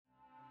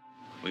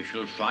We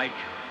shall fight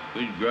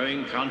with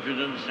growing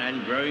confidence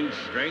and growing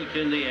strength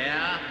in the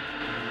air.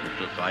 We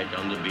shall fight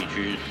on the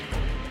beaches.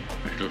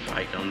 We shall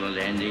fight on the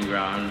landing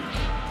grounds.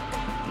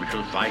 We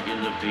shall fight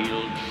in the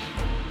fields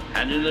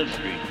and in the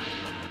streets.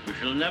 We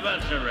shall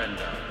never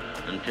surrender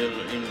until,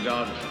 in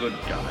God's good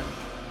time,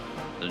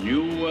 the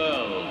new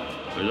world,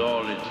 with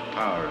all its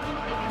power and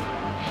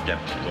might,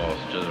 steps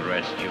forth to the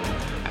rescue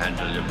and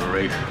the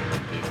liberation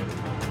of people.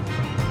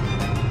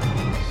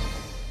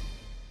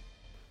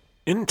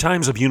 In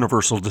times of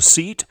universal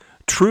deceit,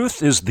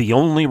 truth is the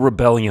only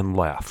rebellion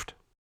left.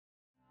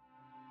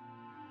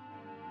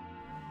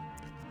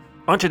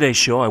 On today's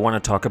show, I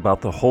want to talk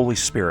about the Holy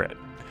Spirit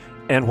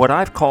and what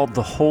I've called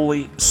the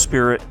Holy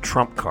Spirit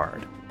trump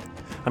card.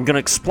 I'm going to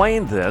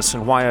explain this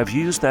and why I've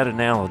used that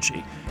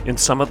analogy in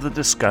some of the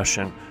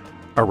discussion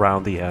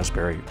around the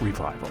Asbury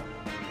Revival.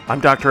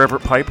 I'm Dr.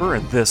 Everett Piper,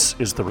 and this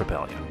is The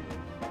Rebellion.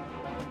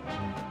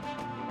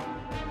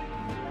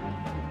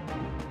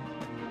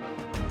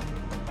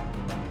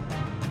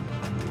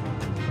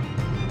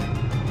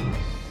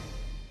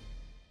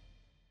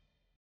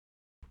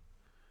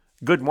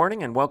 Good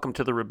morning and welcome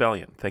to The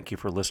Rebellion. Thank you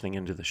for listening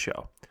into the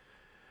show.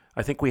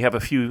 I think we have a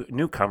few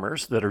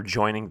newcomers that are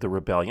joining The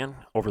Rebellion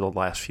over the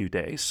last few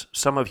days.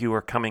 Some of you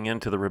are coming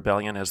into The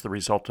Rebellion as the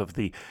result of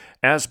the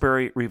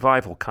Asbury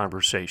Revival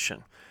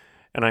conversation,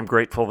 and I'm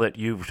grateful that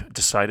you've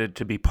decided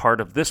to be part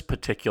of this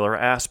particular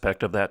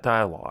aspect of that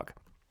dialogue.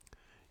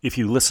 If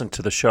you listen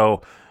to the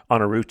show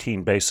on a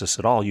routine basis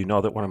at all, you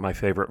know that one of my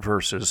favorite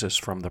verses is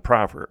from the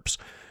Proverbs.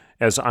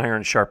 As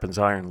iron sharpens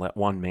iron, let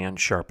one man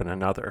sharpen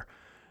another.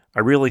 I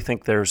really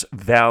think there's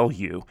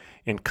value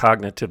in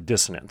cognitive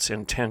dissonance,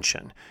 in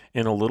tension,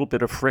 in a little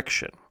bit of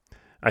friction.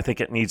 I think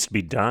it needs to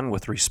be done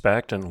with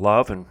respect and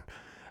love, and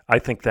I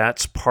think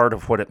that's part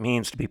of what it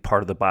means to be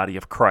part of the body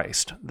of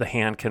Christ. The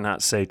hand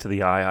cannot say to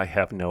the eye, I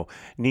have no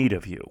need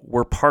of you.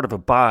 We're part of a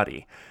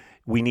body.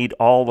 We need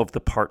all of the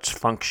parts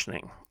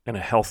functioning in a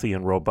healthy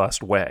and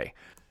robust way.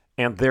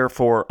 And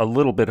therefore, a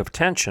little bit of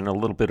tension, a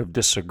little bit of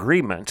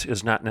disagreement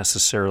is not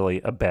necessarily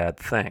a bad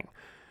thing.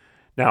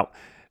 Now,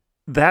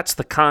 that's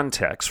the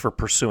context for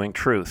pursuing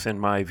truth, in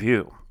my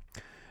view.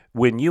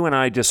 When you and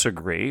I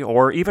disagree,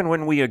 or even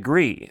when we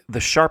agree, the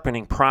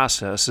sharpening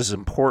process is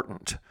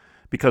important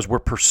because we're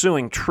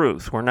pursuing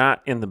truth. We're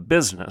not in the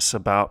business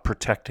about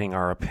protecting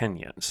our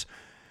opinions.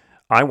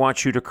 I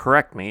want you to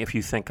correct me if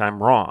you think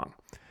I'm wrong,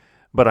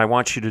 but I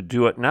want you to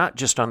do it not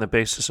just on the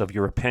basis of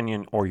your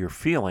opinion or your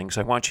feelings.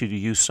 I want you to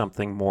use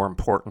something more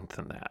important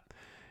than that.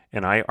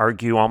 And I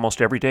argue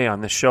almost every day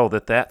on this show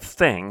that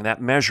thing,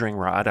 that measuring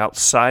rod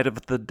outside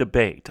of the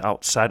debate,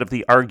 outside of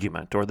the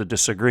argument or the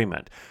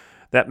disagreement,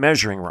 that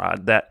measuring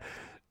rod,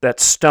 that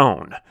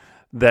stone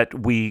that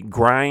we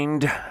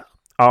grind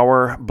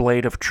our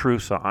blade of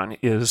truth on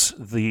is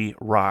the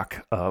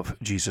rock of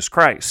Jesus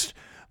Christ,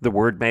 the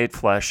Word made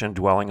flesh and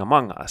dwelling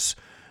among us,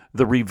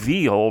 the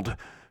revealed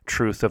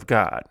truth of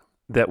God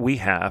that we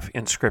have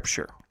in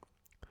Scripture.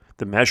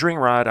 The measuring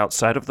rod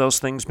outside of those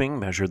things being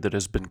measured that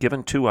has been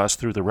given to us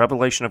through the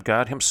revelation of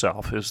God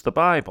Himself is the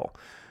Bible.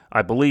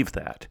 I believe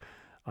that.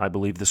 I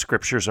believe the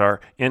Scriptures are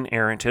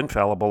inerrant,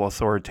 infallible,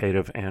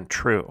 authoritative, and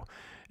true.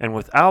 And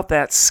without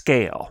that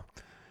scale,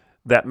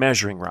 that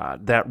measuring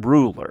rod, that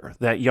ruler,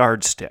 that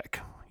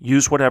yardstick,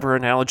 use whatever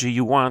analogy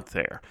you want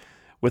there,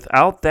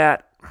 without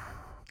that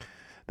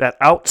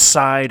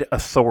outside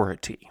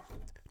authority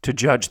to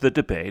judge the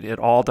debate, it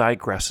all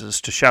digresses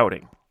to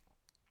shouting,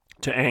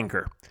 to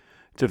anger,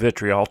 to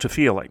vitriol, to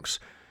feelings.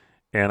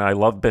 And I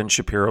love Ben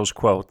Shapiro's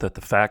quote that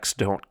the facts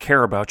don't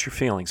care about your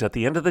feelings. At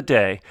the end of the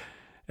day,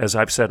 as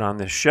I've said on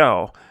this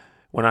show,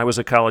 when I was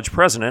a college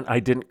president, I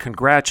didn't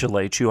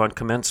congratulate you on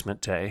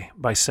commencement day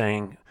by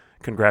saying,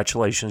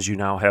 congratulations, you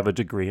now have a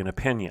degree in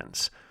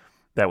opinions.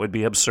 That would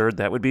be absurd.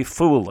 That would be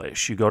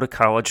foolish. You go to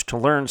college to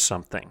learn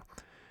something.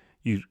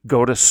 You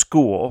go to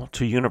school,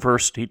 to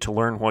university, to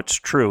learn what's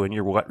true in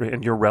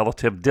your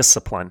relative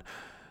discipline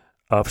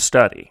of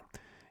study.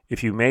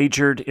 If you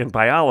majored in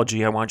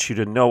biology, I want you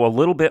to know a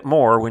little bit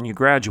more when you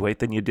graduate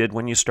than you did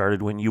when you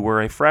started when you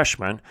were a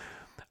freshman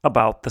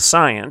about the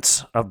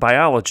science of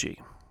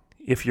biology.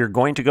 If you're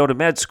going to go to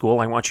med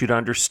school, I want you to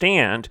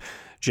understand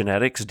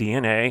genetics,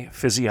 DNA,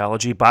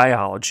 physiology,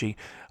 biology.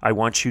 I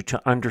want you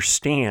to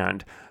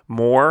understand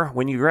more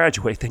when you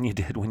graduate than you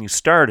did when you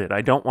started.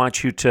 I don't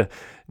want you to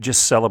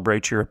just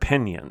celebrate your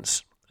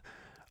opinions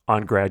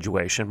on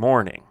graduation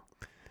morning.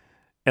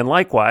 And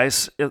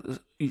likewise,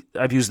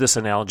 I've used this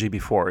analogy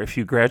before. If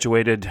you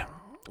graduated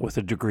with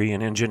a degree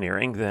in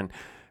engineering, then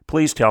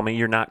please tell me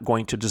you're not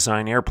going to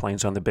design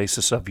airplanes on the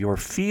basis of your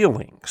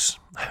feelings.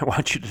 I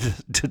want you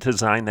to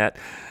design that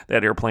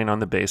airplane on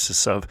the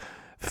basis of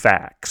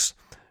facts.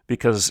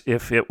 Because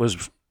if it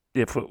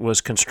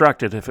was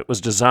constructed, if it was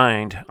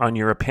designed on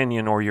your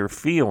opinion or your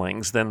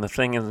feelings, then the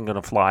thing isn't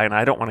going to fly, and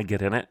I don't want to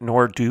get in it,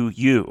 nor do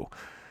you.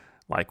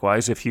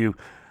 Likewise, if you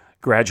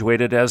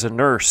graduated as a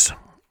nurse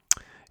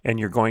and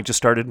you're going to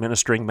start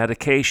administering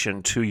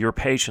medication to your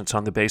patients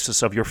on the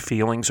basis of your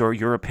feelings or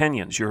your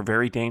opinions, you're a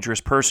very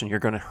dangerous person. You're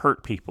going to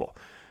hurt people.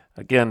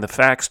 Again, the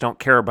facts don't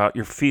care about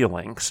your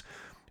feelings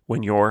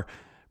when you're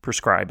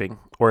prescribing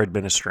or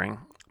administering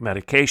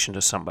medication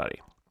to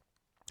somebody.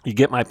 You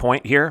get my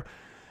point here?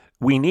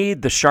 We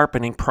need the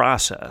sharpening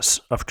process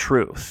of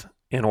truth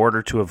in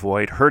order to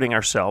avoid hurting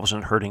ourselves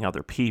and hurting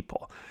other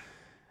people.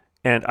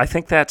 And I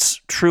think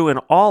that's true in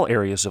all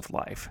areas of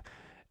life.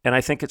 And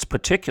I think it's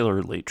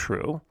particularly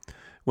true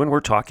when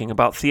we're talking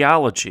about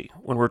theology,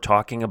 when we're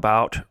talking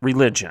about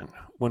religion,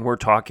 when we're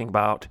talking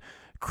about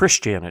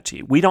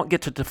Christianity. We don't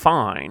get to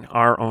define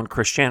our own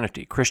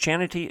Christianity.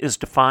 Christianity is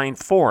defined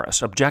for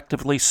us,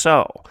 objectively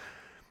so.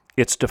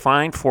 It's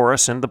defined for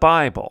us in the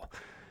Bible.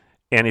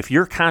 And if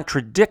you're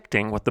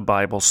contradicting what the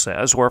Bible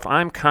says, or if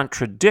I'm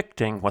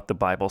contradicting what the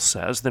Bible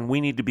says, then we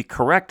need to be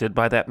corrected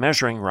by that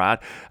measuring rod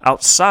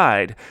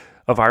outside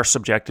of our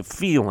subjective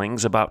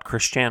feelings about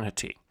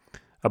Christianity,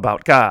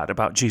 about God,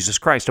 about Jesus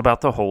Christ,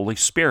 about the Holy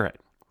Spirit.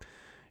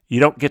 You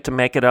don't get to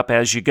make it up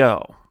as you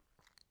go.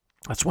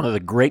 That's one of the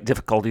great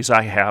difficulties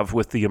I have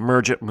with the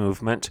emergent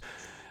movement,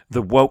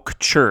 the woke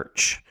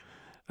church,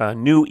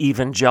 new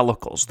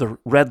evangelicals, the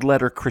red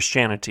letter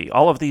Christianity,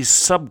 all of these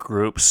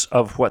subgroups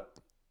of what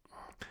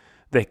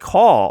they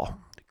call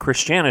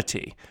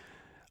Christianity,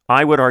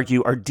 I would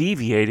argue, are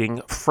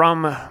deviating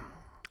from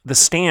the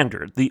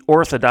standard, the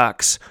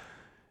orthodox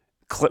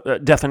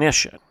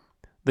definition,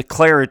 the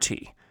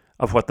clarity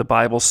of what the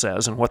Bible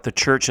says and what the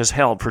church has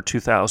held for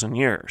 2,000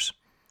 years.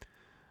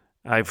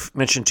 I've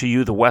mentioned to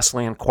you the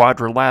Wesleyan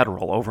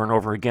quadrilateral over and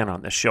over again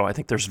on this show. I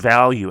think there's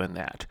value in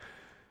that.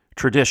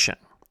 Tradition,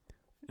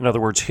 in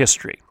other words,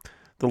 history.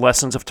 The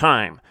lessons of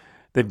time.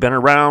 They've been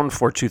around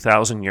for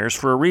 2,000 years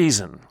for a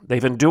reason.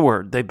 They've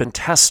endured. They've been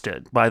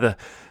tested by the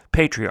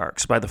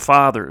patriarchs, by the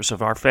fathers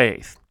of our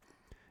faith.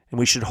 And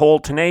we should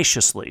hold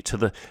tenaciously to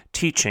the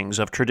teachings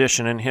of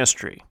tradition and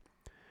history.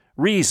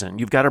 Reason,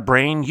 you've got a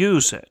brain,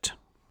 use it.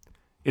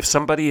 If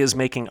somebody is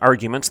making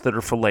arguments that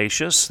are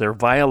fallacious, they're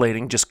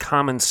violating just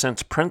common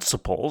sense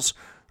principles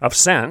of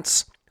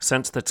sense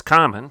that's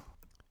common.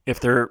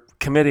 If they're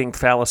committing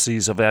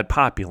fallacies of ad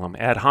populum,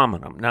 ad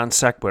hominem, non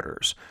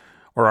sequiturs,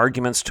 or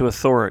arguments to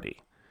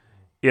authority,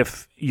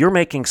 if you're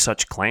making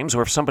such claims,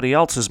 or if somebody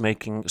else is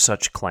making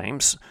such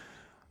claims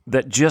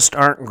that just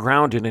aren't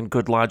grounded in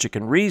good logic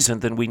and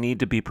reason, then we need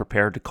to be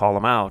prepared to call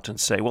them out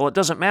and say, well, it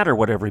doesn't matter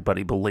what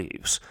everybody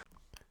believes.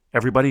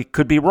 Everybody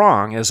could be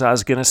wrong, as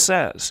Osgenes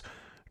says.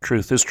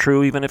 Truth is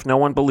true even if no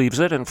one believes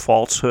it, and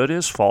falsehood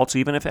is false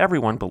even if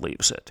everyone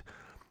believes it.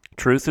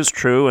 Truth is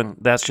true, and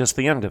that's just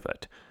the end of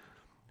it.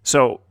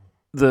 So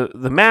the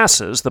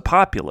masses, the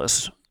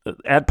populace,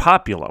 ad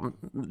populum,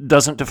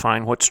 doesn't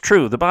define what's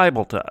true. The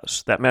Bible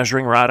does. That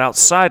measuring rod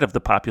outside of the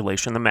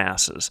population, the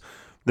masses,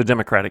 the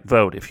democratic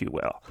vote, if you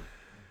will.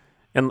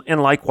 And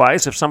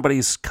likewise, if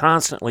somebody's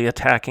constantly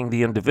attacking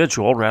the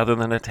individual rather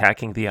than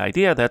attacking the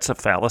idea, that's a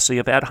fallacy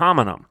of ad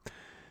hominem.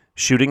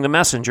 Shooting the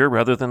messenger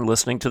rather than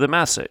listening to the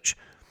message.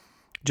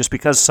 Just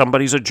because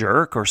somebody's a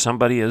jerk or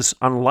somebody is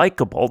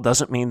unlikable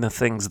doesn't mean the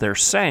things they're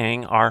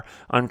saying are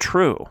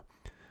untrue.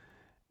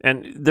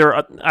 And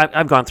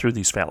I've gone through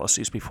these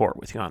fallacies before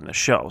with you on this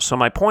show. So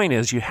my point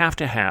is you have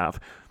to have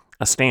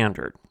a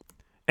standard.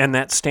 And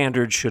that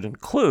standard should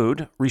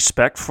include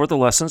respect for the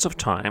lessons of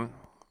time,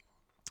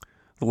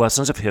 the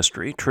lessons of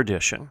history,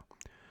 tradition,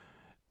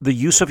 the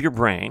use of your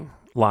brain,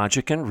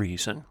 logic and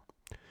reason,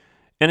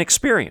 and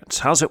experience.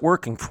 How's it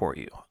working for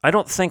you? I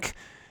don't think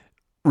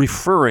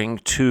referring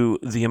to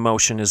the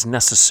emotion is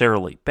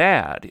necessarily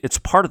bad. It's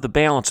part of the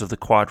balance of the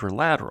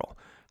quadrilateral.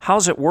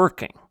 How's it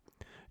working?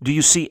 Do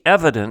you see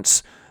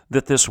evidence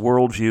that this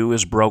worldview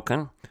is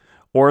broken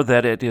or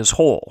that it is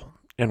whole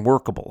and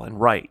workable and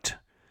right?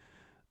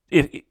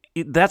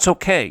 That's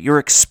okay. Your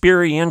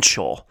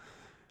experiential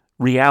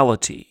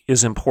reality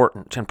is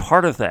important, and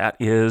part of that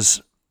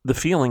is the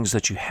feelings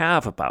that you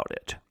have about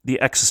it, the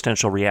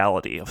existential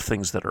reality of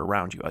things that are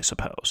around you, I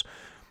suppose.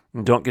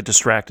 And don't get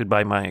distracted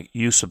by my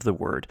use of the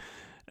word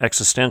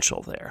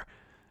existential there.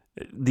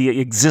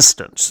 The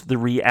existence, the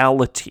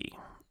reality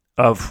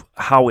of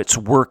how it's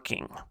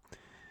working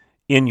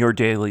in your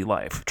daily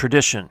life,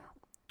 tradition,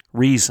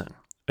 reason,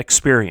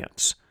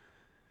 experience.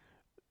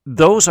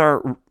 Those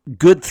are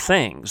good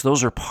things.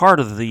 Those are part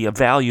of the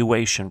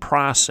evaluation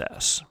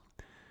process.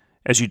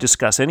 As you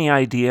discuss any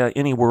idea,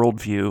 any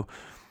worldview,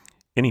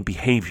 any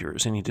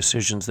behaviors, any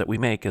decisions that we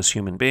make as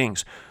human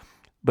beings.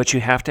 But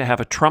you have to have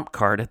a trump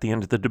card at the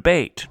end of the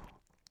debate.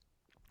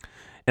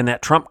 And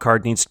that trump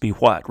card needs to be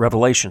what?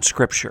 Revelation,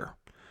 Scripture.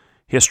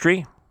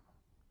 History,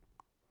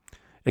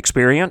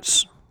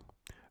 experience,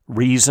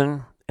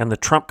 reason, and the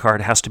trump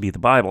card has to be the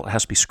Bible. It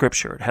has to be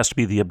Scripture. It has to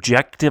be the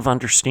objective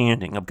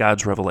understanding of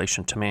God's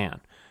revelation to man.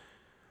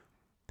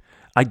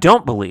 I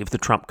don't believe the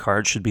trump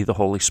card should be the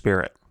Holy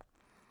Spirit.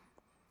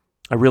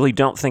 I really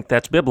don't think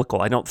that's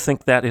biblical. I don't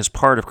think that is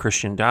part of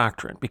Christian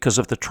doctrine, because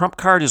if the trump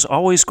card is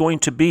always going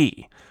to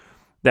be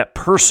that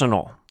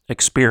personal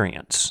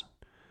experience,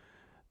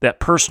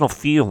 that personal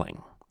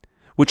feeling,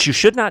 which you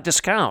should not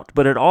discount,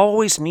 but it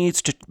always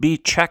needs to be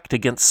checked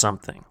against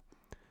something.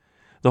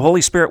 The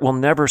Holy Spirit will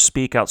never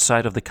speak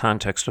outside of the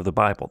context of the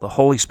Bible. The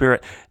Holy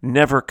Spirit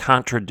never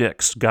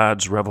contradicts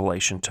God's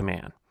revelation to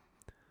man.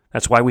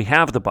 That's why we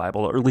have the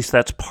Bible, or at least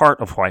that's part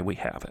of why we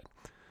have it,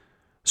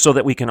 so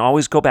that we can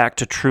always go back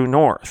to true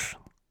north.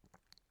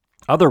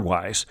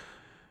 Otherwise,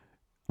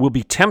 we'll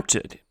be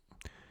tempted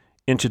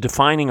into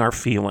defining our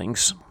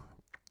feelings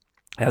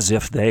as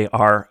if they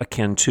are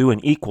akin to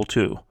and equal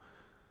to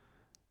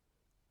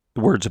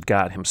the words of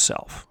God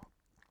himself.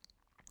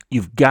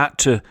 You've got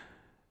to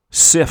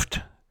sift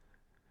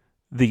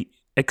the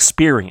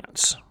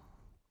experience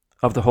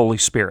of the Holy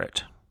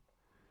Spirit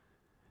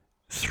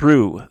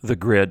through the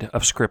grid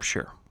of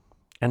Scripture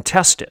and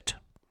test it.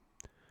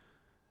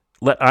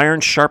 Let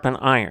iron sharpen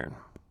iron.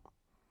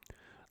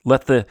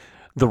 Let the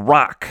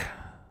rock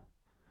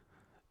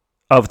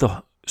of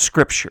the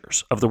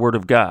Scriptures, of the Word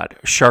of God,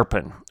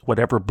 sharpen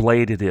whatever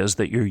blade it is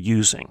that you're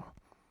using.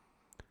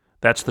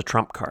 That's the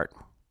trump card.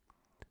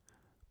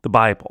 The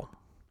Bible,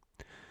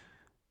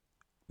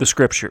 the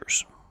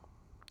Scriptures,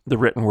 the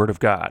written Word of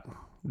God,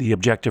 the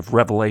objective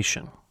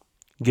revelation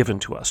given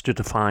to us to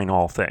define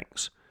all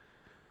things.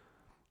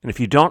 And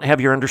if you don't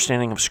have your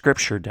understanding of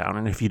Scripture down,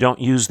 and if you don't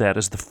use that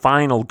as the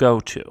final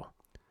go-to,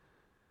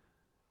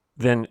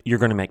 then you're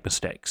going to make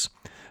mistakes.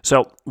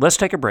 So let's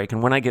take a break,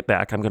 and when I get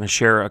back, I'm going to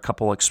share a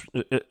couple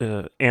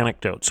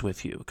anecdotes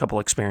with you, a couple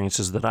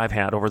experiences that I've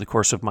had over the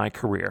course of my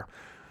career,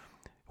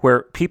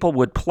 where people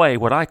would play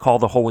what I call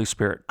the Holy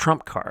Spirit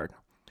trump card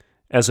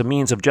as a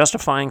means of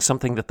justifying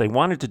something that they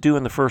wanted to do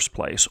in the first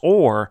place,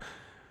 or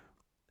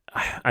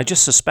I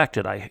just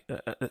suspected,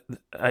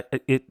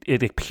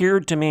 it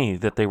appeared to me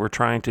that they were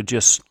trying to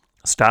just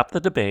stop the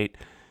debate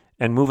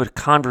and move a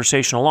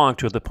conversation along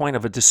to the point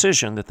of a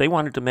decision that they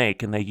wanted to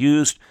make, and they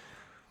used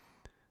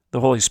the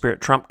Holy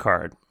Spirit trump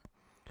card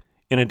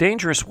in a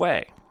dangerous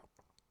way,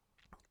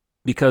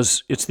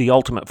 because it's the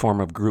ultimate form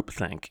of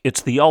groupthink.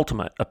 It's the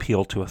ultimate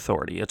appeal to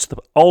authority. It's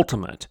the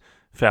ultimate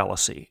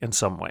fallacy in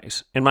some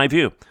ways, in my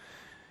view.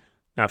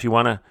 Now, if you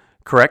want to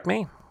correct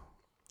me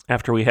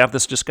after we have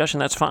this discussion,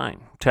 that's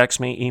fine. Text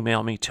me,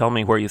 email me, tell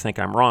me where you think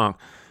I'm wrong,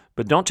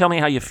 but don't tell me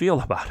how you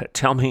feel about it.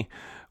 Tell me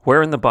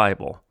where in the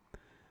Bible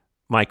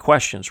my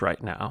questions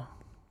right now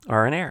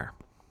are in error.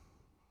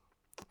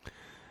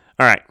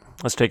 All right,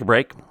 let's take a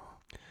break.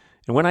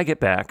 And when I get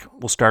back,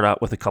 we'll start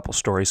out with a couple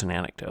stories and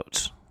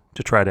anecdotes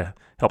to try to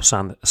help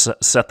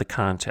set the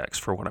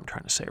context for what I'm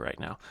trying to say right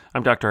now.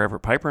 I'm Dr.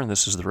 Everett Piper, and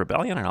this is The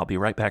Rebellion, and I'll be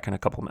right back in a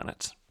couple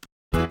minutes.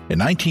 In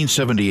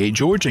 1978,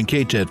 George and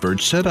Kay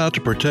Tedford set out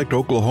to protect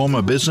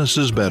Oklahoma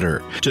businesses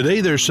better.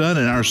 Today, their son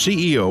and our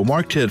CEO,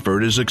 Mark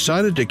Tedford, is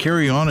excited to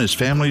carry on his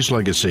family's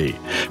legacy.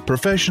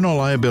 Professional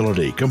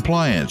liability,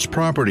 compliance,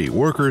 property,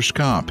 workers'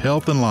 comp,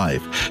 health and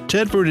life.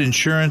 Tedford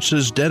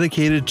Insurance's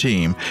dedicated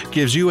team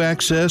gives you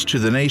access to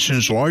the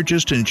nation's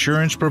largest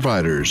insurance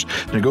providers,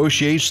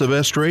 negotiates the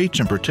best rates,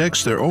 and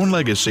protects their own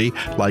legacy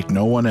like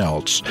no one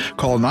else.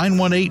 Call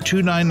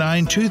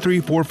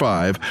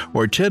 918-299-2345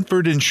 or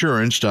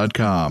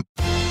tedfordinsurance.com.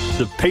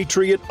 The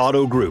Patriot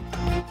Auto Group,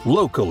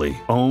 locally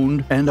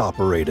owned and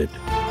operated.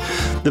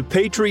 The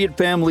Patriot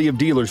family of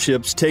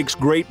dealerships takes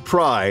great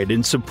pride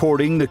in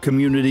supporting the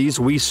communities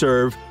we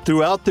serve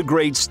throughout the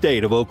great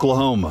state of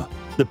Oklahoma.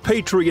 The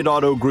Patriot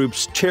Auto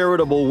Group's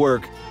charitable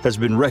work has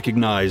been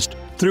recognized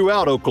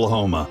throughout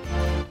Oklahoma.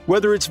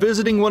 Whether it's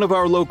visiting one of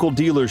our local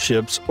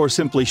dealerships or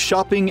simply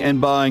shopping and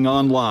buying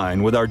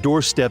online with our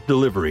doorstep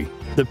delivery,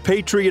 the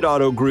Patriot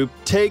Auto Group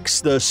takes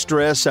the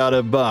stress out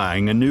of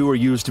buying a new or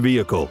used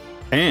vehicle.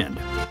 And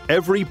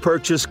every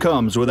purchase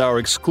comes with our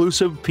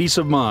exclusive peace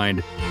of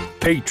mind,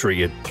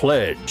 Patriot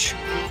Pledge.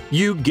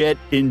 You get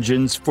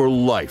engines for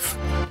life,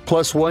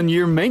 plus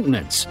 1-year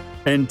maintenance,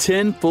 and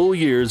 10 full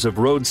years of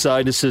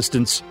roadside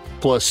assistance,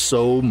 plus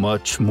so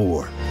much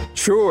more.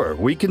 Sure,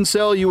 we can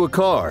sell you a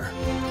car,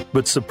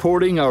 but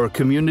supporting our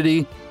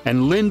community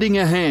and lending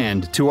a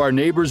hand to our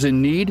neighbors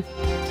in need?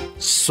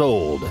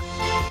 Sold.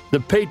 The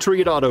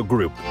Patriot Auto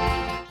Group.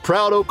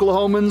 Proud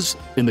Oklahomans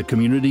in the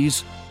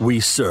communities we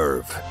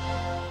serve.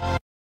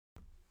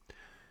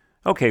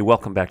 Okay,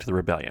 welcome back to The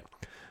Rebellion.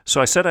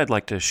 So I said I'd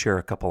like to share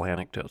a couple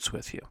anecdotes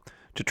with you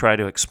to try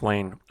to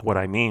explain what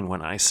I mean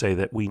when I say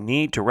that we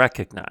need to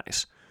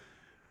recognize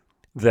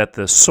that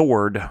the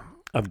sword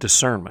of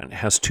discernment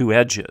has two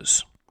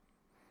edges.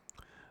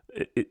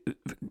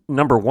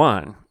 Number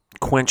one,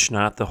 quench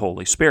not the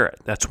Holy Spirit.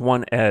 That's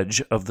one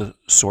edge of the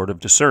sword of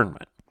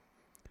discernment.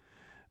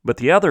 But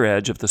the other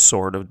edge of the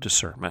sword of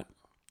discernment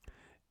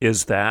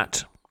is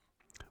that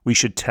we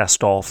should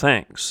test all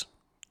things.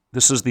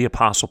 This is the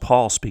Apostle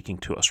Paul speaking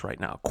to us right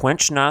now.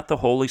 Quench not the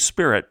Holy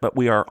Spirit, but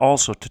we are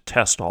also to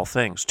test all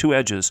things. Two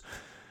edges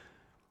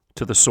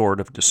to the sword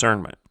of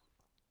discernment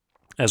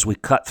as we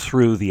cut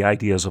through the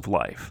ideas of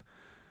life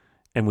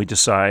and we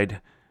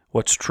decide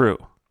what's true.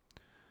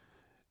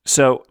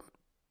 So,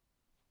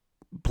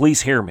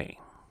 please hear me.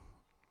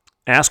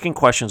 Asking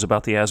questions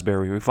about the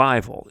Asbury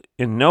revival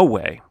in no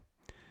way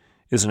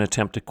is an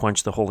attempt to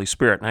quench the Holy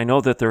Spirit. And I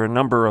know that there are a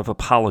number of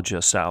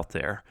apologists out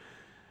there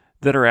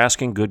that are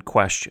asking good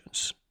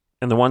questions.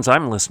 And the ones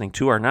I'm listening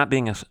to are not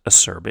being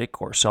acerbic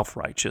or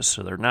self-righteous,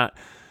 so they're not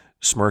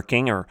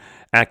smirking or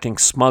acting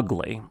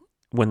smugly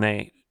when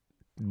they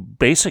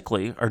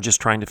basically are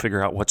just trying to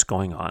figure out what's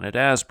going on at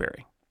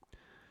Asbury.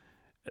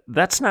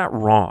 That's not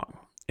wrong,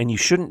 and you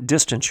shouldn't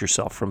distance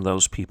yourself from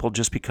those people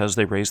just because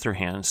they raised their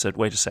hand and said,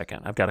 wait a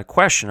second, I've got a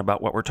question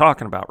about what we're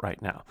talking about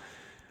right now.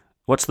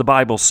 What's the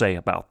Bible say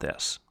about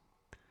this?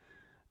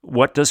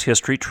 What does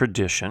history,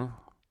 tradition,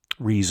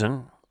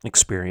 reason,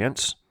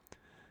 experience,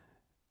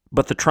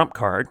 but the trump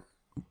card,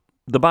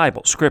 the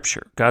Bible,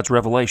 Scripture, God's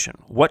revelation,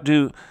 what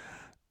do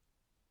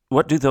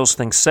those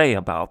things say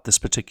about this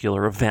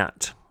particular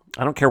event?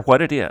 I don't care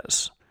what it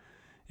is.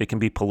 It can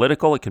be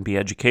political, it can be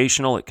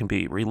educational, it can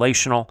be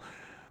relational.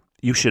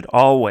 You should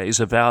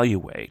always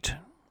evaluate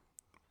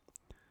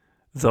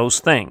those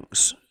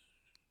things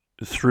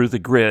through the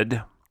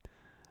grid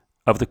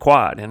of the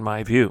quad, in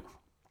my view.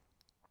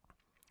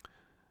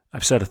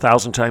 I've said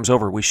 1,000 times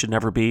over, we should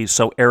never be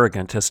so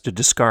arrogant as to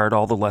discard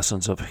all the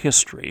lessons of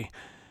history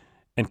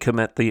and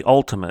commit the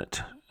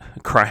ultimate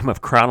crime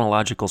of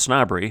chronological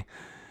snobbery,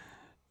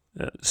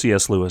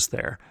 C.S. Lewis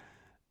there,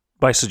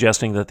 by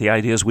suggesting that the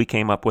ideas we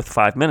came up with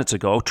 5 minutes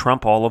ago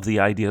trump all of the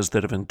ideas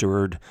that have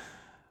endured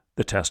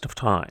the test of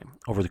time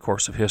over the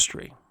course of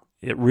history.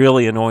 It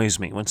really annoys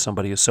me when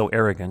somebody is so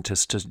arrogant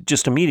as to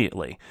just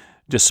immediately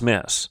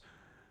dismiss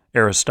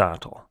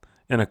Aristotle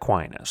and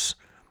Aquinas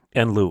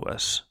and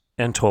Lewis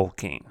and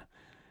Tolkien,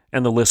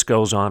 and the list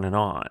goes on,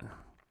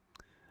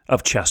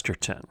 of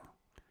Chesterton.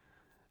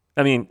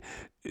 I mean,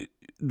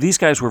 these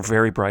guys were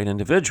very bright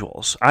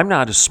individuals. I'm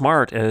not as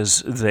smart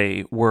as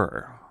they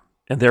were,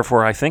 and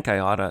therefore I think I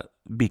ought to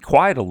be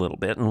quiet a little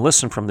bit and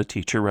listen from the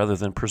teacher rather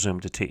than presume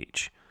to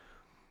teach.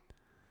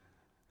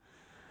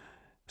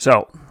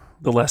 So,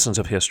 the lessons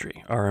of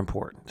history are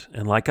important.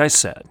 And like I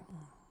said,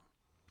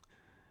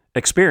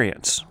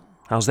 experience,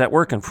 how's that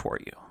working for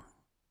you?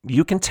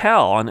 You can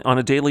tell on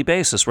a daily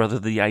basis whether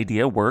the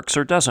idea works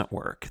or doesn't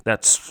work.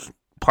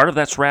 Part of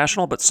that's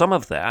rational, but some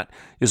of that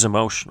is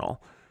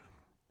emotional.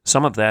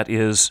 Some of that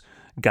is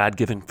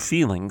God-given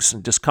feelings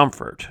and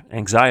discomfort,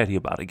 anxiety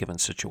about a given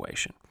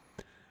situation.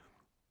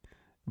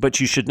 But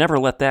you should never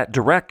let that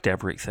direct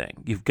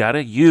everything. You've got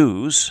to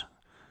use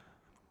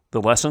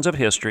the lessons of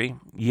history.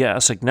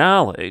 Yes,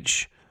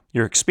 acknowledge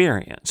your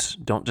experience.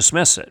 Don't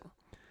dismiss it.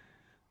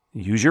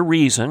 Use your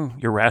reason,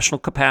 your rational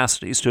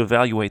capacities to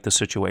evaluate the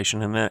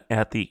situation, and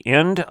at the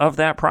end of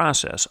that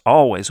process,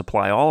 always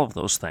apply all of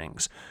those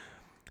things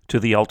to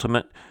the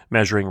ultimate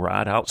measuring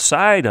rod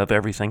outside of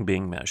everything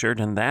being measured,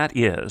 and that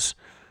is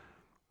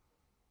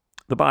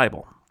the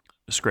Bible,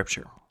 the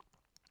Scripture.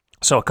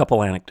 So a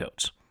couple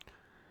anecdotes.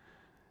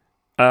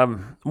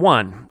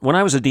 One, when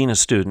I was a dean of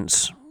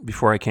students,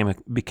 before I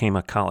became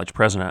a college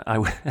president, I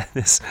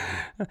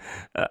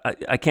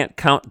can't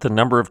count the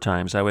number of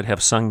times I would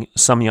have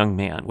some young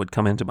man would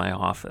come into my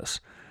office,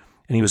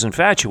 and he was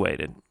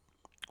infatuated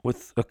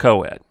with a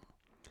co-ed.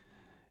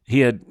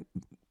 He had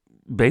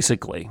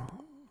basically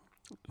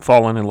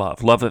fallen in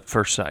love at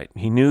first sight.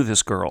 He knew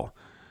this girl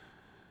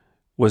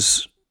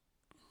was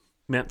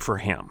meant for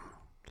him,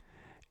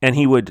 and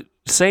he would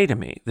say to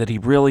me that he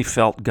really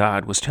felt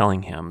God was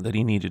telling him that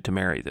he needed to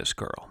marry this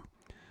girl,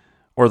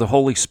 or the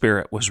Holy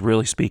Spirit was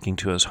really speaking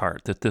to his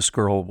heart that this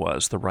girl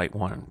was the right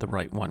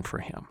one for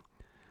him.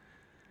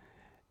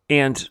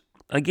 And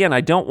again,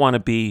 I don't want to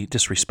be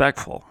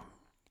disrespectful,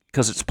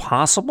 because it's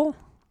possible,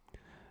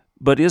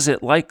 but is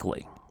it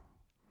likely?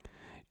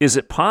 Is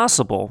it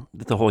possible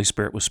that the Holy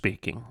Spirit was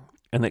speaking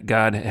and that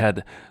God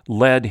had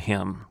led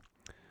him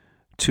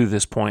to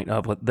this point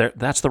of,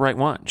 that's the right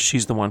one,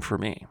 she's the one for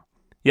me?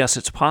 Yes,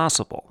 it's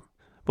possible,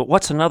 but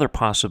what's another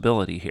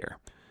possibility here?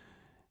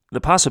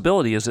 The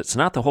possibility is it's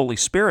not the Holy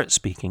Spirit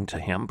speaking to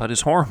him, but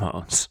his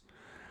hormones.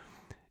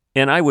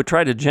 And I would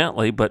try to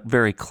gently but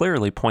very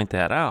clearly point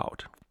that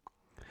out,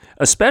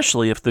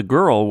 especially if the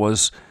girl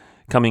was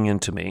coming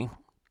into me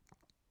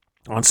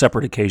on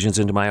separate occasions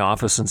into my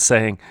office and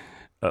saying,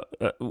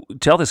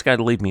 tell this guy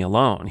to leave me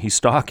alone. He's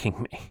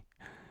stalking me.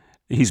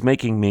 He's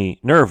making me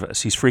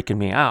nervous. He's freaking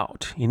me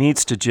out. He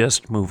needs to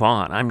just move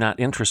on. I'm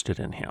not interested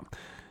in him.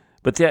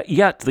 But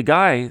yet the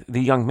guy,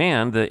 the young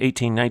man, the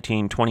 18,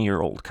 19,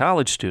 20-year-old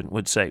college student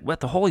would say,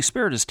 the Holy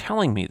Spirit is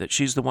telling me that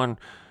she's the one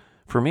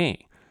for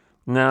me.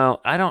 Now,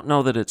 I don't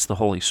know that it's the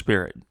Holy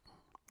Spirit.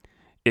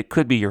 It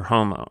could be your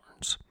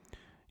hormones.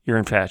 You're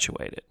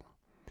infatuated.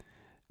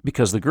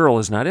 Because the girl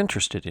is not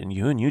interested in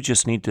you, and you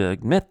just need to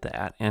admit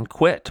that and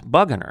quit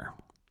bugging her.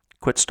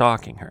 Quit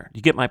stalking her.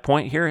 You get my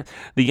point here?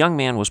 The young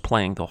man was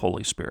playing the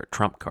Holy Spirit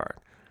trump card.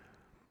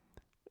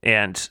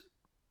 And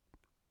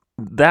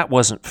that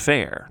wasn't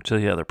fair to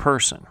the other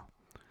person.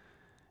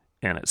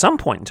 And at some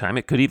point in time,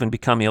 it could even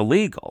become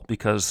illegal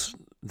because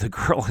the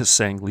girl is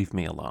saying, leave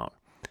me alone.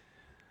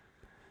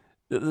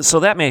 So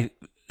that may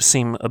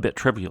seem a bit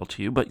trivial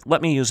to you, but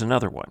let me use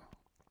another one.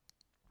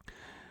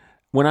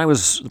 When I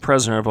was the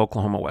president of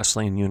Oklahoma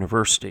Wesleyan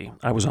University,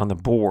 I was on the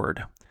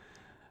board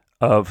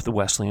of the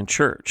Wesleyan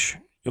Church.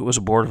 It was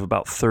a board of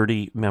about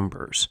 30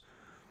 members.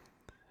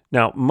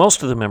 Now,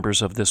 most of the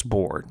members of this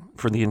board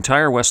for the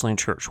entire Wesleyan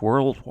Church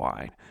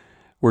worldwide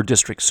were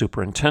district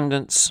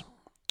superintendents,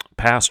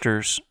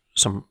 pastors,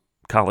 some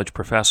college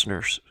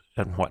professors,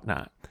 and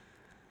whatnot,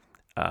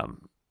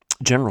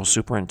 general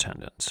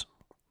superintendents,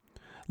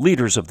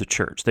 leaders of the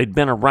church. They'd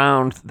been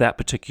around that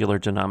particular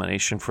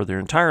denomination for their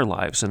entire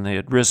lives, and they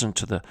had risen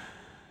to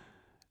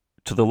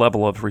the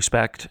level of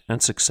respect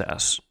and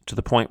success to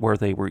the point where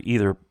they were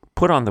either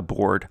put on the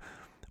board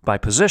by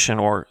position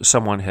or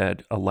someone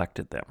had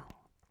elected them.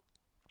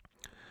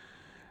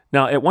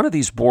 Now, at one of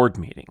these board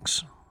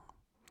meetings,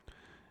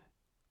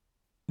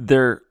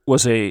 there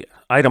was an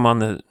item on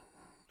the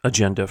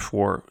agenda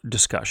for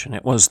discussion.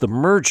 It was the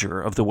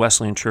merger of the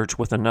Wesleyan Church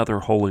with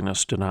another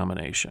holiness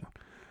denomination.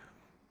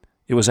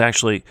 It was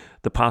actually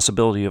the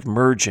possibility of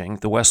merging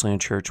the Wesleyan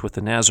Church with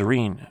the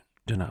Nazarene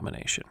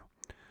denomination.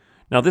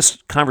 Now,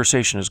 this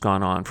conversation has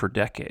gone on for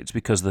decades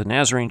because the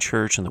Nazarene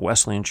Church and the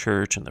Wesleyan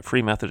Church and the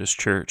Free Methodist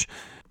Church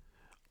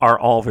are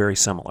all very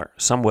similar.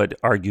 Some would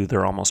argue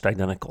they're almost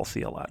identical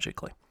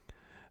theologically.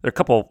 There are a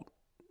couple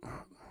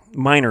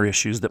minor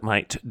issues that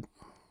might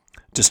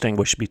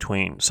distinguish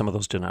between some of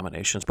those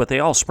denominations, but they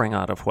all spring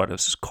out of what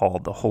is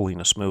called the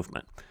holiness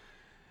movement.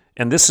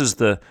 And this is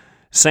the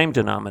same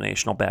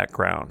denominational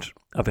background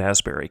of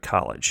Asbury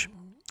College.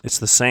 It's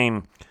the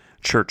same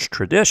church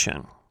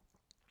tradition,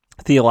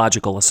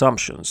 theological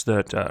assumptions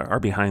that are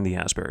behind the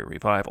Asbury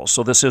revival.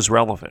 So this is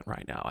relevant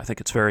right now. I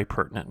think it's very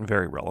pertinent and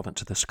very relevant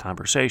to this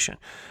conversation.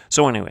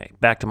 So anyway,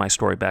 back to my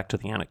story, back to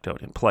the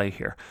anecdote in play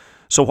here.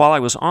 So while I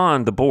was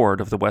on the board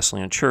of the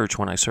Wesleyan Church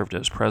when I served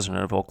as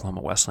president of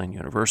Oklahoma Wesleyan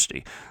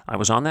University, I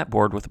was on that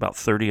board with about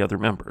 30 other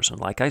members. And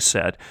like I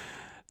said,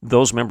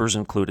 those members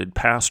included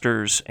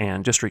pastors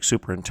and district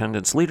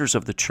superintendents, leaders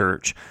of the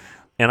church,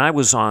 and I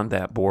was on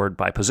that board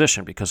by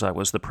position because I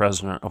was the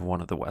president of one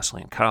of the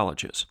Wesleyan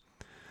colleges.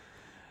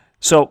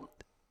 So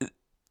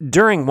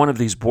during one of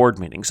these board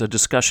meetings, a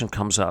discussion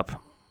comes up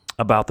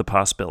about the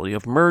possibility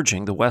of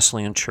merging the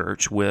Wesleyan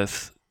Church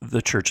with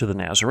the Church of the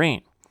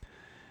Nazarene.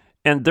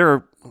 And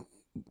there's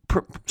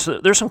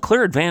some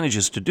clear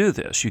advantages to do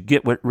this. You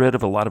get rid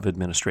of a lot of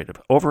administrative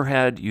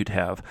overhead. You'd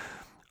have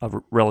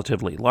a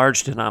relatively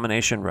large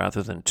denomination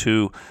rather than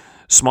two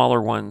smaller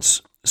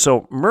ones.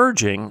 So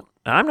merging,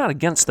 I'm not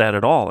against that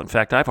at all. In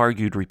fact, I've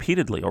argued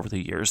repeatedly over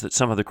the years that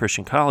some of the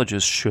Christian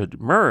colleges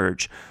should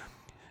merge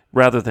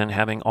rather than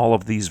having all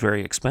of these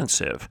very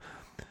expensive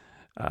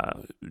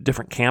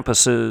different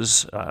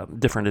campuses,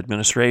 different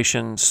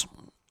administrations.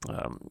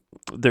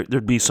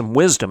 There'd be some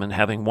wisdom in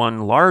having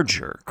one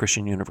larger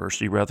Christian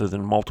university rather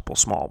than multiple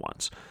small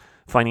ones.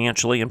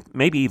 Financially and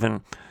maybe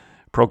even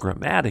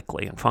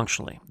programmatically and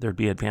functionally, there'd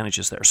be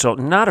advantages there. So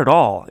not at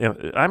all.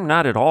 I'm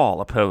not at all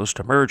opposed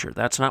to merger.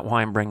 That's not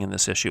why I'm bringing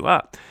this issue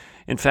up.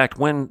 In fact,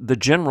 when the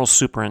general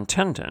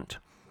superintendent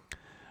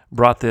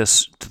brought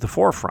this to the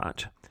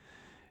forefront,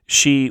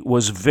 she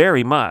was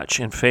very much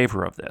in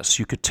favor of this.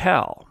 You could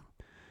tell.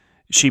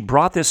 She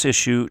brought this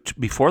issue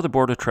before the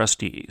Board of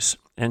Trustees,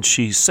 and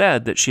she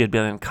said that she had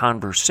been in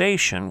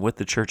conversation with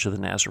the Church of the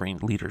Nazarene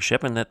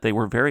leadership and that they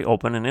were very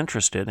open and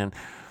interested in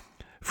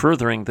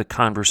furthering the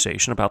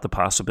conversation about the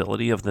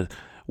possibility of the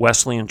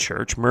Wesleyan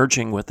Church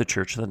merging with the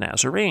Church of the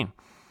Nazarene.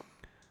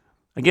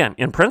 Again,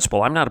 in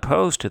principle, I'm not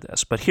opposed to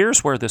this, but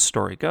here's where this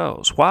story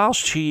goes. While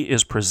she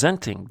is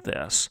presenting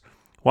this,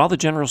 while the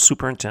general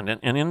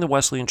superintendent, and in the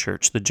Wesleyan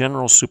Church, the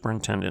general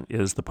superintendent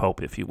is the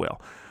Pope, if you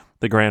will,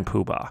 the Grand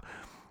Poobah.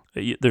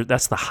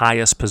 That's the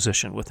highest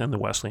position within the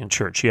Wesleyan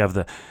Church. You have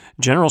the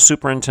general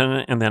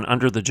superintendent, and then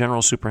under the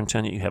general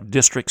superintendent, you have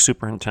district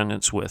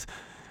superintendents with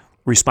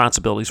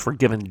responsibilities for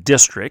given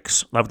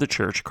districts of the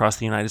church across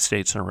the United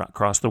States and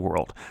across the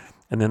world.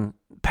 And then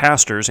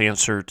pastors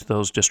answer to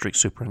those district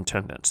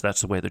superintendents.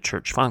 That's the way the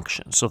church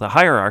functions. So the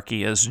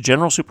hierarchy is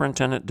general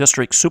superintendent,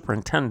 district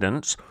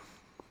superintendents,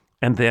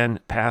 and then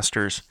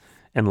pastors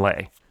and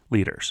lay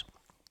leaders.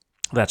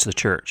 That's the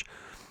church.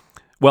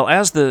 Well,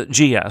 as the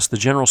GS, the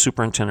general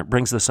superintendent,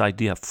 brings this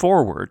idea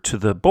forward to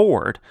the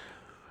board,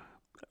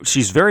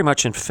 she's very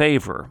much in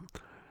favor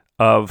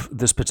of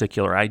this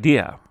particular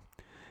idea.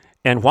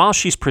 And while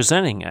she's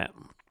presenting it,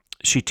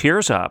 she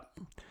tears up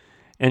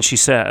and she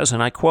says,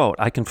 and I quote,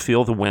 "I can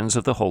feel the winds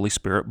of the Holy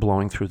Spirit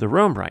blowing through the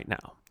room right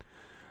now."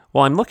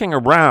 Well, I'm looking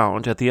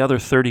around at the other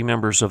 30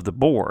 members of the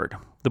Board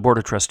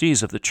of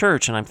Trustees of the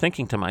church, and I'm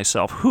thinking to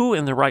myself, who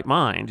in their right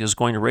mind is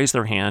going to raise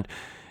their hand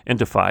and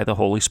defy the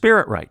Holy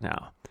Spirit right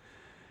now?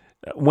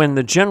 When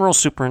the general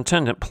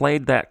superintendent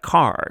played that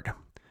card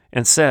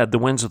and said the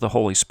winds of the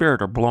Holy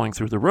Spirit are blowing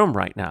through the room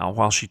right now,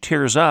 while she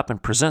tears up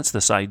and presents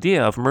this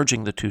idea of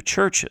merging the two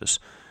churches,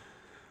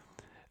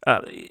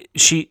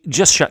 she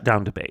just shut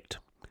down debate.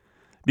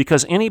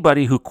 Because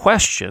anybody who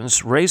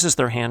questions, raises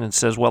their hand and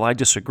says, well, I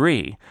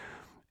disagree,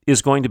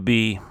 is going to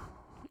be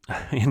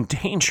in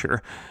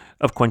danger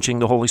of quenching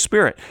the Holy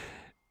Spirit.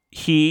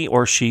 He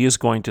or she is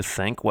going to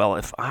think, well,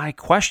 if I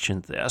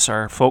question this,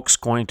 are folks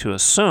going to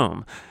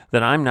assume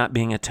that I'm not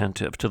being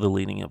attentive to the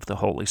leading of the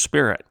Holy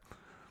Spirit?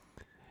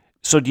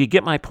 So do you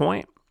get my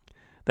point?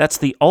 That's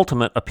the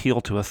ultimate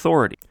appeal to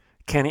authority.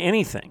 Can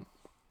anything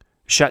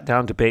shut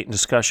down debate and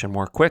discussion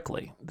more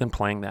quickly than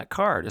playing that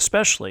card,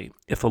 especially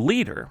if a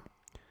leader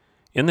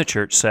in the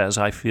church says,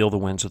 I feel the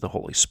winds of the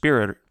Holy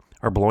Spirit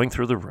are blowing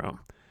through the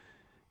room,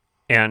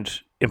 and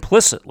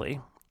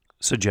implicitly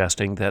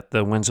suggesting that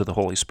the winds of the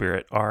Holy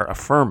Spirit are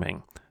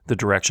affirming the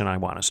direction I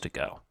want us to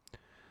go.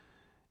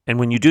 And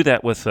when you do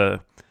that with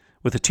a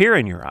tear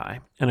in your eye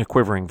and a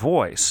quivering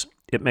voice,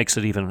 it makes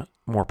it even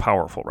more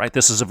powerful, right?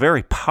 This is a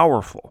very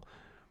powerful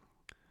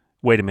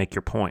way to make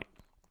your point.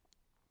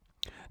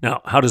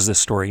 Now, how does this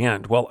story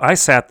end? Well, I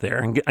sat there,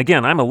 and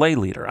again, I'm a lay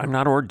leader. I'm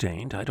not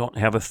ordained. I don't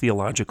have a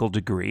theological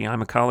degree.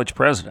 I'm a college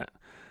president.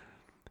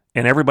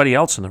 And everybody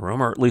else in the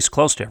room, or at least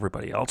close to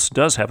everybody else,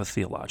 does have a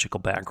theological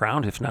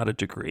background, if not a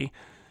degree.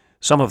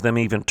 Some of them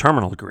even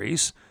terminal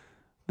degrees.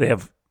 They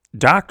have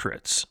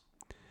doctorates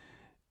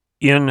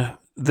in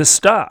this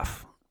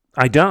stuff.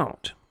 I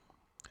don't.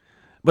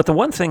 But the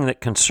one thing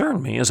that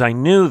concerned me is I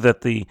knew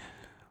that the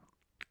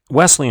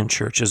Wesleyan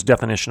Church's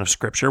definition of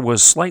Scripture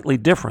was slightly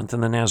different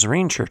than the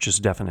Nazarene Church's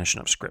definition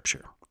of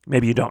Scripture.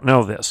 Maybe you don't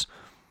know this,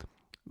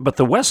 but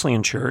the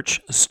Wesleyan Church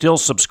still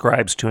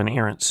subscribes to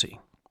inerrancy.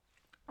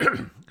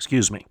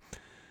 Excuse me.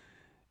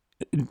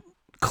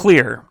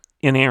 Clear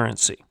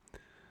inerrancy.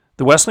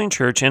 The Wesleyan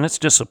Church, in its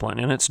discipline,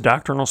 in its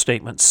doctrinal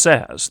statement,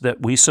 says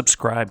that we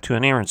subscribe to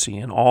inerrancy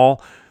in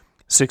all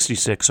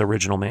 66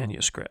 original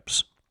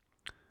manuscripts.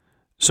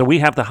 So we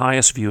have the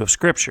highest view of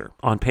Scripture.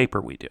 On paper,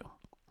 we do.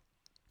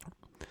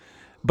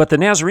 But the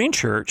Nazarene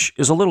Church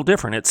is a little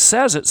different. It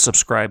says it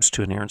subscribes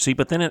to inerrancy,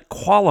 but then it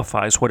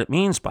qualifies what it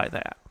means by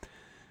that.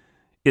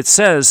 It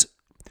says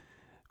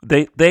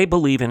they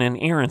believe in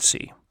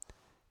inerrancy,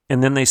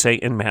 and then they say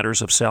in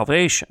matters of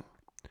salvation.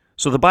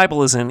 So the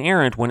Bible is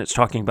inerrant when it's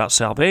talking about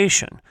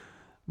salvation,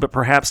 but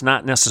perhaps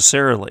not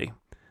necessarily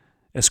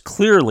as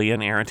clearly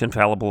inerrant,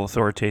 infallible,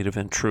 authoritative,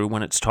 and true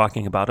when it's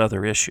talking about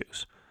other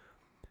issues.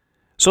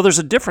 So there's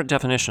a different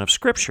definition of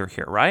Scripture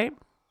here, right?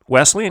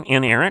 Wesleyan,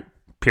 inerrant,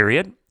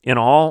 period, in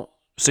all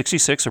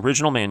 66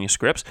 original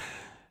manuscripts.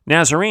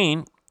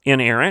 Nazarene,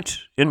 inerrant,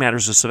 in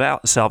matters of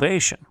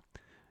salvation,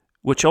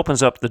 which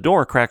opens up the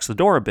door, cracks the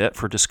door a bit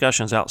for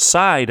discussions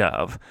outside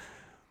of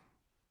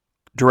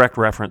direct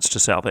reference to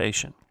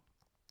salvation.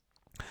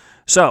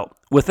 So,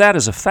 with that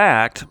as a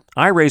fact,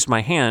 I raised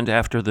my hand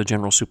after the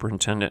general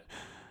superintendent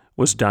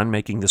was done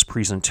making this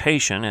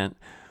presentation, and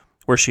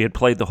where she had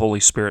played the Holy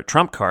Spirit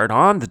trump card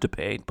on the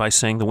debate by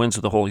saying the winds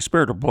of the Holy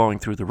Spirit are blowing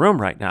through the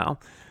room right now.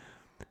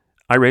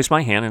 I raised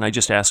my hand and I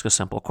just asked a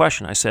simple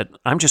question. I said,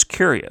 I'm just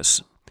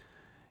curious,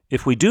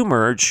 if we do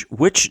merge,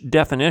 which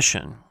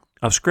definition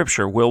of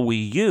Scripture will we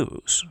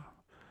use?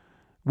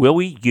 Will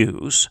we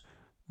use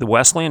the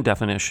Wesleyan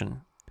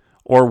definition,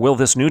 or will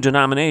this new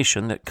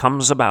denomination that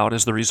comes about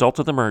as the result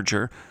of the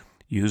merger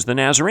use the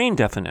Nazarene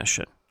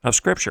definition of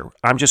Scripture?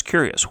 I'm just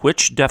curious,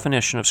 which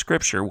definition of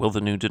Scripture will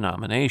the new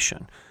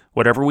denomination,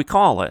 whatever we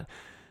call it,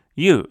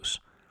 use?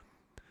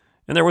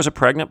 And there was a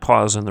pregnant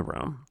pause in the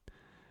room.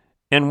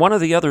 And one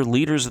of the other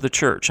leaders of the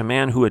church, a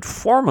man who had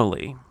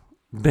formerly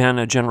been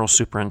a general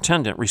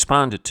superintendent,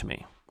 responded to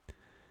me.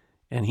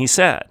 And he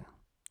said,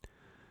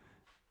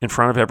 in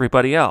front of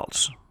everybody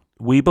else,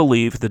 we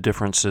believe the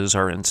differences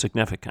are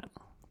insignificant.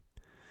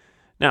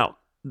 Now,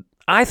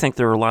 I think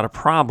there are a lot of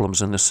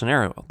problems in this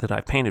scenario that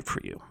I've painted for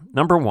you.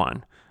 Number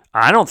one,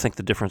 I don't think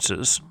the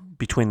differences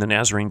between the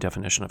Nazarene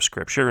definition of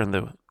Scripture and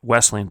the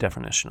Wesleyan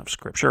definition of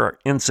Scripture are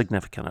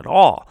insignificant at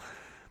all.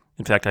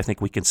 In fact, I think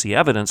we can see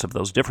evidence of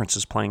those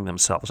differences playing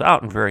themselves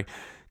out in very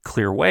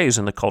clear ways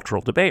in the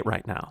cultural debate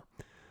right now.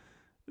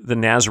 The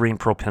Nazarene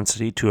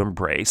propensity to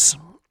embrace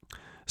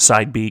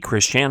side B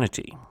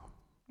Christianity,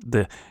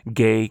 the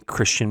gay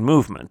Christian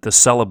movement, the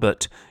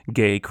celibate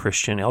gay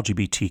Christian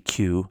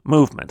LGBTQ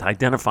movement,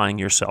 identifying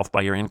yourself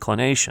by your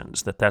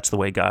inclinations, that's the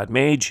way God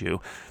made you,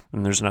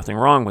 and there's nothing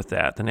wrong with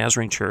that. The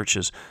Nazarene Church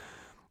is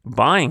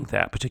buying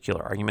that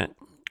particular argument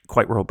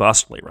quite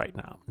robustly right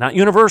now. Not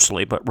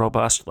universally, but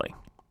robustly,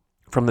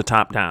 from the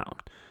top down.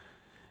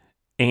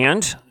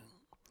 And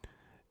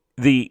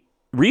the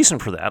reason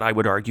for that, I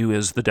would argue,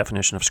 is the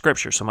definition of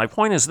Scripture. So my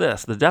point is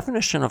this: the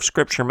definition of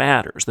Scripture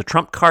matters. The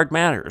trump card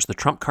matters. The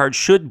trump card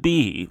should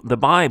be the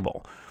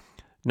Bible,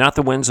 not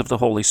the winds of the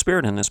Holy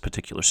Spirit in this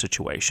particular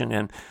situation.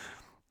 And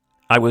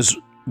I was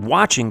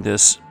watching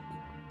this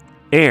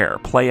air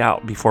play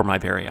out before my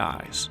very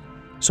eyes.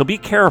 So be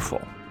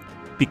careful.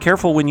 Be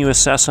careful when you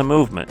assess a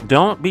movement.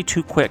 Don't be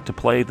too quick to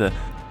play the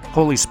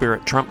Holy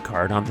Spirit trump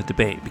card on the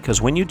debate,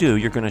 because when you do,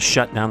 you're going to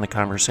shut down the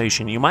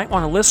conversation. You might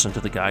want to listen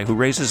to the guy who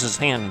raises his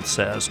hand and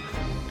says,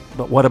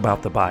 but what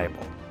about the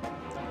Bible?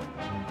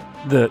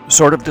 The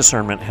sword of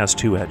discernment has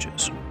two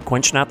edges.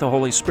 Quench not the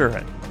Holy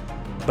Spirit,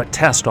 but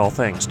test all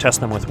things. Test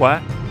them with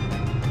what?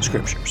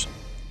 Scriptures.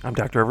 I'm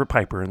Dr. Everett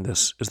Piper, and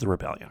this is The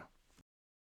Rebellion.